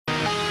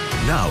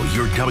Now,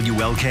 your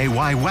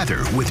WLKY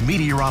weather with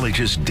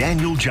meteorologist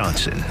Daniel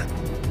Johnson.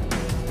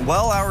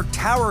 Well, our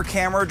tower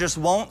camera just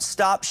won't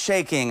stop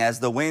shaking as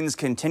the winds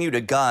continue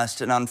to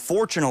gust. And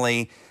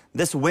unfortunately,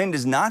 this wind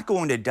is not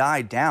going to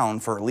die down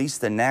for at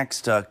least the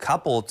next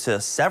couple to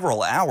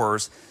several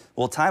hours.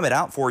 We'll time it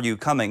out for you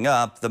coming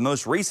up. The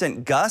most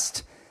recent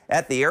gust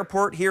at the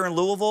airport here in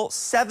Louisville,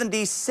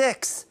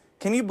 76.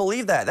 Can you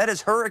believe that? That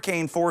is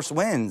hurricane force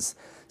winds.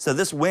 So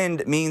this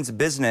wind means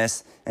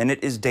business, and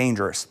it is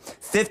dangerous.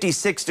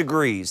 56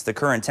 degrees, the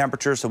current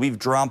temperature, so we've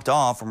dropped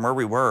off from where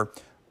we were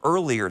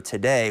earlier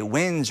today.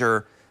 Winds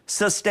are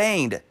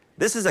sustained.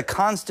 This is a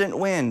constant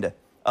wind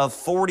of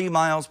 40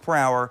 miles per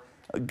hour,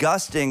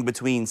 gusting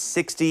between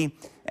 60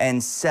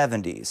 and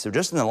 70. So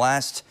just in the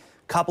last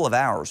couple of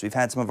hours, we've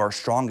had some of our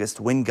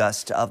strongest wind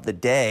gusts of the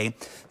day.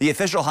 The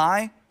official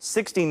high,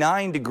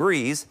 69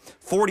 degrees,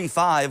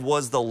 45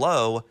 was the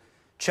low.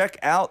 Check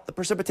out the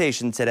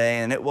precipitation today,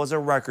 and it was a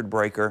record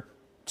breaker,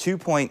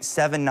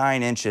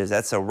 2.79 inches.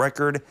 That's a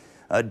record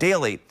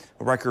daily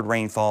record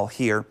rainfall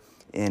here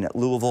in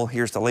Louisville.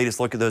 Here's the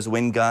latest look at those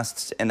wind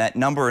gusts, and that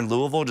number in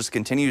Louisville just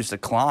continues to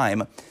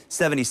climb.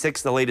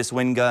 76, the latest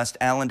wind gust.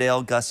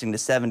 Allendale gusting to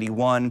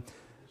 71.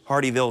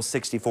 Hardeeville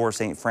 64.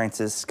 St.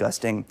 Francis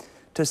gusting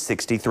to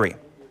 63.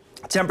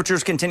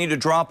 Temperatures continue to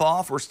drop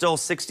off. We're still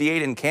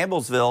 68 in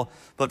Campbellsville,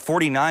 but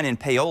 49 in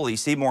Paoli.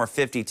 Seymour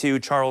 52.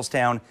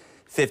 Charlestown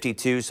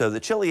 52. So the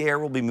chilly air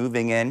will be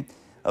moving in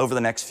over the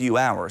next few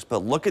hours. But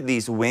look at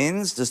these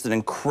winds. Just an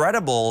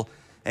incredible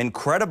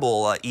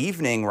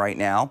evening right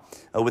now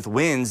with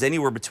winds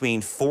anywhere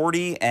between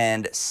 40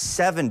 and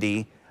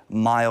 70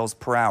 miles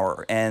per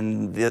hour.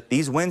 And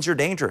these winds are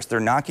dangerous.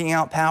 They're knocking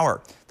out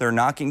power. They're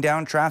knocking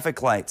down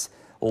traffic lights.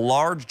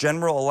 Large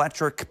General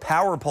Electric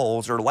power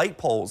poles or light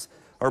poles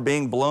are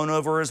being blown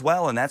over as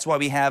well. And that's why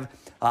we have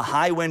a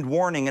high wind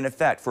warning in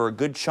effect for a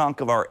good chunk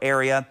of our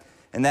area.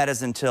 And that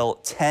is until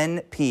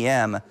 10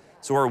 p.m.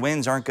 So our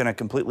winds aren't going to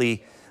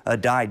completely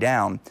die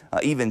down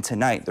even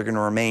tonight. They're going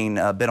to remain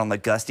a bit on the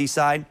gusty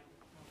side.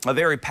 A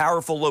very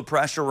powerful low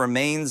pressure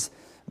remains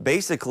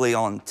basically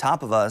on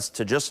top of us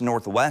to just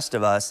northwest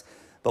of us,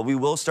 but we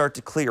will start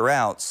to clear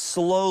out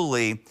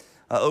slowly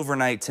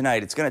overnight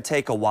tonight. It's going to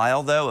take a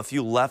while, though. A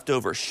few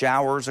leftover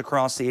showers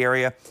across the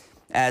area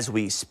as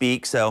we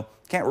speak, so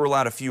can't rule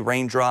out a few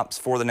raindrops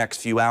for the next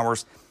few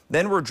hours.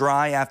 Then we're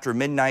dry after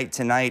midnight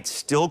tonight,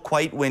 still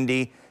quite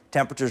windy.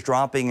 Temperatures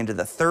dropping into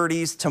the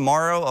 30s.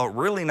 Tomorrow, a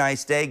really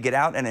nice day. Get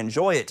out and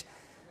enjoy it.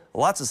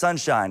 Lots of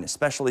sunshine,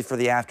 especially for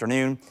the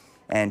afternoon,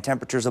 and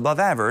temperatures above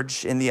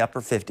average in the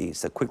upper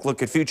 50s. A quick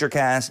look at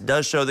Futurecast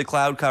does show the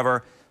cloud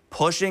cover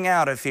pushing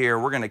out of here.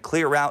 We're going to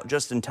clear out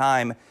just in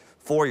time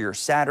for your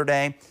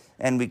Saturday,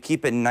 and we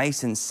keep it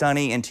nice and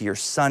sunny into your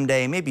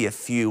Sunday. Maybe a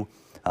few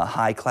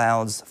high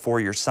clouds for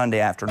your Sunday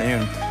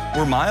afternoon.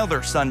 We're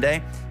milder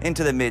Sunday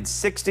into the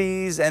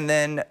mid-60s and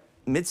then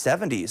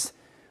mid-70s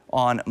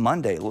on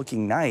Monday.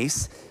 Looking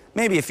nice.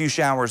 Maybe a few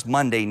showers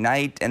Monday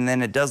night, and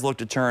then it does look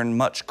to turn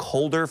much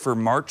colder for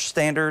March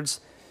standards.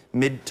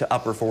 Mid to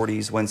upper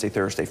 40s Wednesday,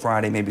 Thursday,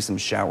 Friday. Maybe some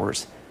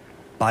showers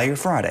by your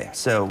Friday.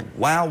 So,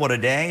 wow, what a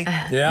day.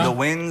 Yeah. The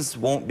winds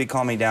won't be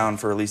calming down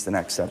for at least the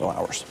next several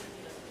hours.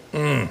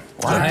 Hang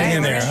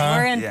in there, huh?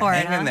 We're in for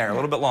it, hang in there a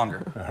little bit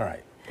longer. All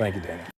right. Thank you, Daniel.